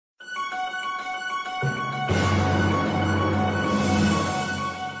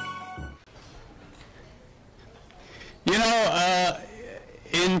You know,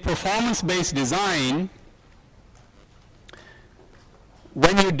 in performance-based design,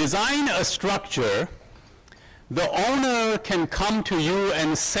 when you design a structure, the owner can come to you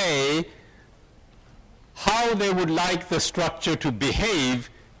and say how they would like the structure to behave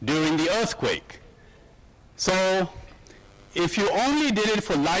during the earthquake. So if you only did it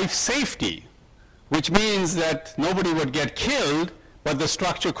for life safety, which means that nobody would get killed, but the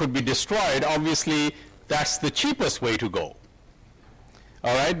structure could be destroyed, obviously that's the cheapest way to go.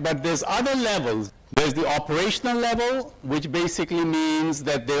 All right, but there's other levels. There's the operational level, which basically means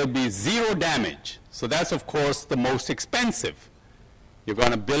that there'll be zero damage. So that's, of course, the most expensive. You're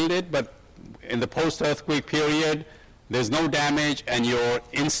going to build it, but in the post-earthquake period, there's no damage and you're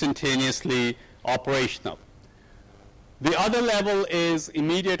instantaneously operational. The other level is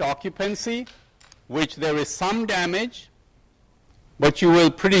immediate occupancy, which there is some damage, but you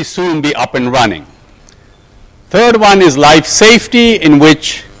will pretty soon be up and running. Third one is life safety, in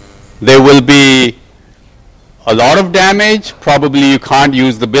which there will be a lot of damage. Probably you can't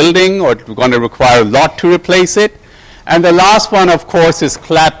use the building, or it's going to require a lot to replace it. And the last one, of course, is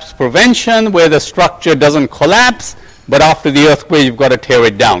collapse prevention, where the structure doesn't collapse, but after the earthquake, you've got to tear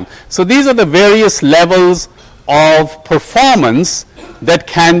it down. So these are the various levels of performance that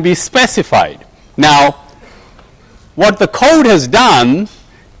can be specified. Now, what the code has done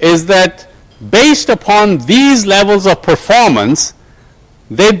is that based upon these levels of performance,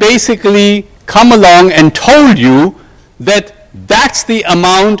 they basically come along and told you that that's the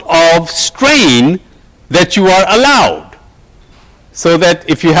amount of strain that you are allowed. So that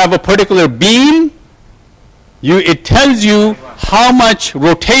if you have a particular beam, it tells you how much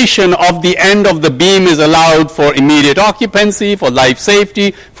rotation of the end of the beam is allowed for immediate occupancy, for life safety,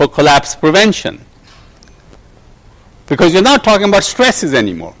 for collapse prevention. Because you're not talking about stresses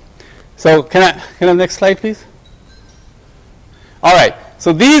anymore. So can I next slide, please? All right.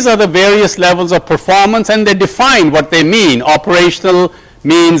 So these are the various levels of performance, and they define what they mean. Operational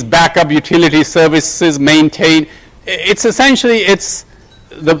means backup utility services maintained. It's essentially,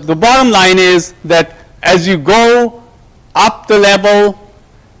 the bottom line is that as you go up the level,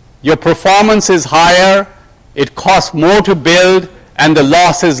 your performance is higher, it costs more to build, and the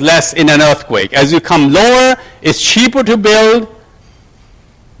loss is less in an earthquake. As you come lower, it's cheaper to build,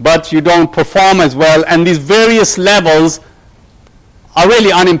 but you don't perform as well. And these various levels are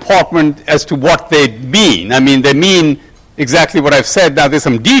really unimportant as to what they mean. I mean, they mean exactly what I've said. Now, there's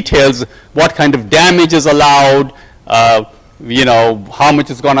some details, what kind of damage is allowed, you know, how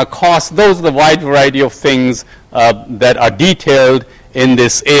much it's going to cost. Those are the wide variety of things that are detailed in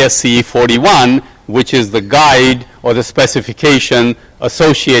this ASCE 41, which is the guide or the specification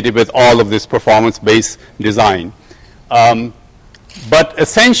associated with all of this performance-based design. But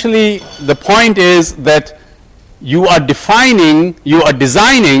essentially, the point is that you are designing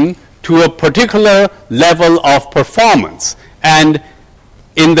to a particular level of performance. And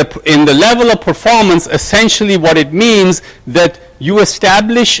in the level of performance, essentially what it means that you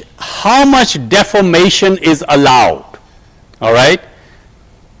establish how much deformation is allowed. All right?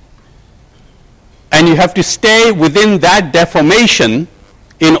 And you have to stay within that deformation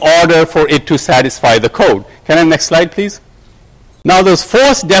in order for it to satisfy the code. Can I have next slide, please? Now, those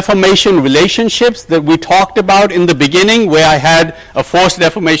force deformation relationships that we talked about in the beginning, where I had a force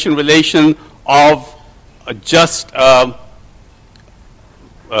deformation relation of just a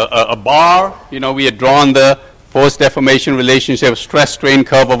bar. You know, we had drawn the force deformation relationship, stress strain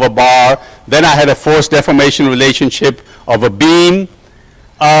curve of a bar. Then I had a force deformation relationship of a beam.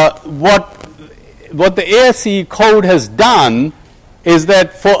 What the ASCE code has done is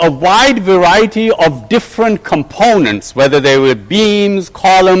that for a wide variety of different components, whether they were beams,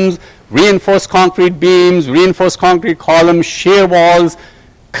 columns, reinforced concrete beams, reinforced concrete columns, shear walls,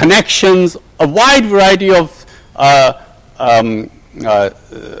 connections, a wide variety of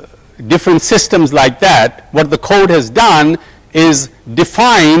different systems like that, what the code has done is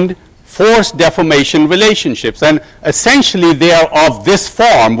defined force deformation relationships. And essentially they are of this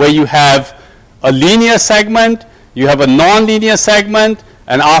form, where you have a linear segment, you have a nonlinear segment,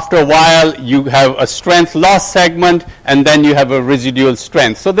 and after a while you have a strength loss segment, and then you have a residual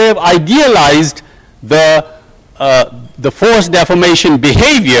strength. So they have idealized the force deformation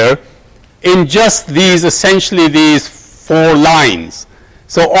behavior in just these, essentially these 4 lines.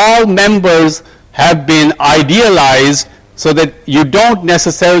 So all members have been idealized so that you don't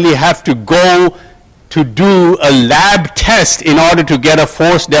necessarily have to go to do a lab test in order to get a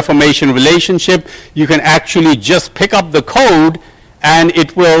force deformation relationship. You can actually just pick up the code and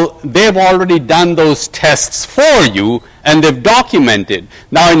they've already done those tests for you, and they've documented.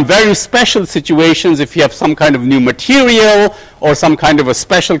 Now, in very special situations, if you have some kind of new material or some kind of a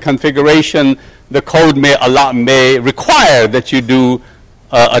special configuration, the code may require that you do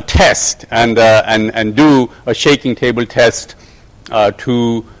a test and do a shaking table test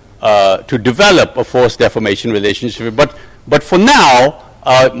to develop a force deformation relationship. But for now,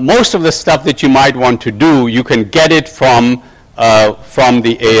 most of the stuff that you might want to do, you can get it from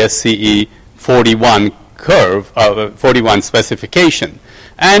the ASCE 41 curve, 41 specification.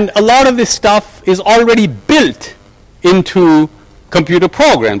 And a lot of this stuff is already built into computer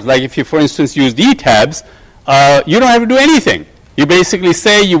programs. Like if you, for instance, use ETABS, you don't have to do anything. You basically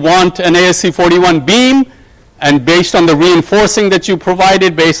say you want an ASCE 41 beam, and based on the reinforcing that you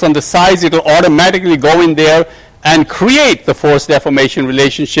provided, based on the size, it will automatically go in there and create the force deformation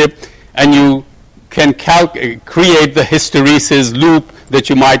relationship, and you can create the hysteresis loop that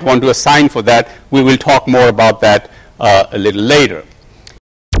you might want to assign for that. We will talk more about that a little later.